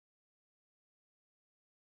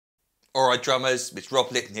Alright drummers, it's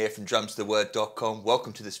Rob Litton here from drumstheword.com.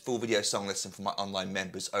 Welcome to this full video song lesson for my online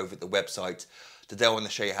members over at the website. Today I want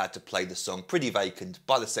to show you how to play the song Pretty Vacant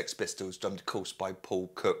by the Sex Pistols, drummed of course by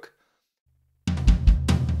Paul Cook.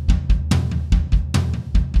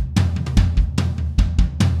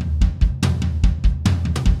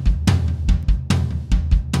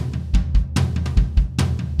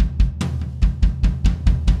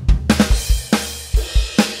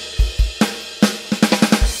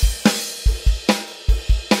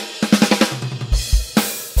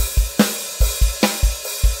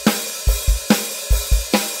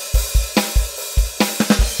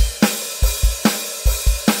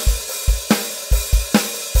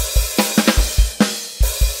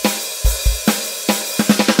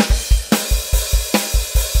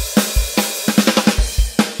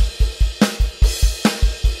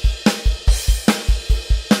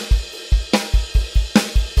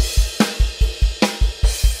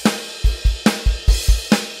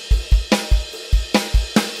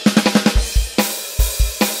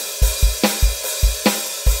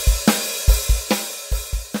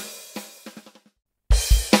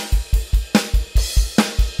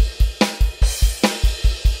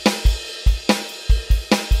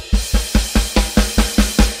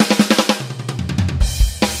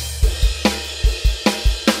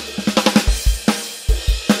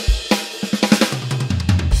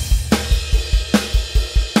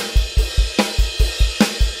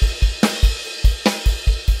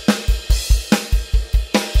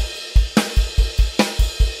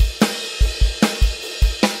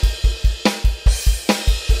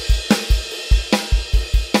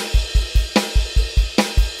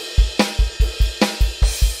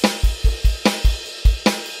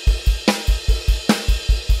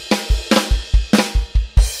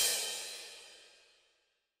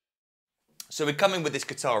 So we come in with this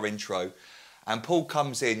guitar intro and Paul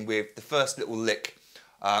comes in with the first little lick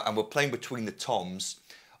and we're playing between the toms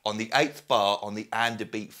on the 8th bar on the and a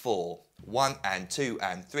beat 4. 1 and 2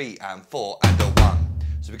 and 3 and 4 and a 1.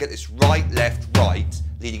 So we get this right, left, right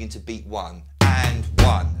leading into beat 1 and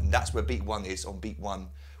 1. And that's where beat 1 is, on beat 1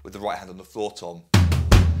 with the right hand on the floor tom.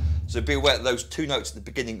 So be aware that those two notes at the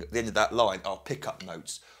beginning, at the end of that line are pickup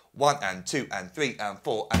notes. 1 and 2 and 3 and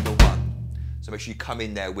 4 and a 1. So make sure you come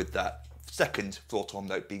in there with that second floor tom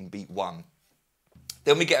note being beat 1.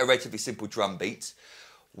 Then we get a relatively simple drum beat.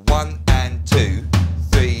 1 and 2,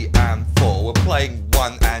 3 and 4. We're playing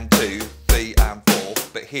 1 and 2, 3 and 4,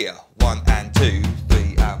 but here 1 and 2,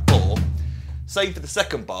 3 and 4. Same for the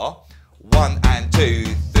second bar. 1 and 2,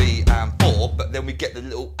 3 and 4, but then we get the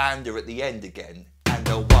little ander at the end again, and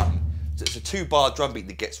a 1. So it's a 2-bar drum beat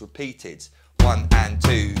that gets repeated. 1 and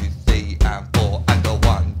 2, 3 and 4, and a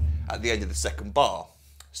 1 at the end of the second bar.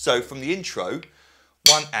 So from the intro,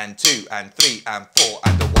 1 and 2 and 3 and 4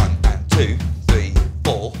 and a 1 and 2.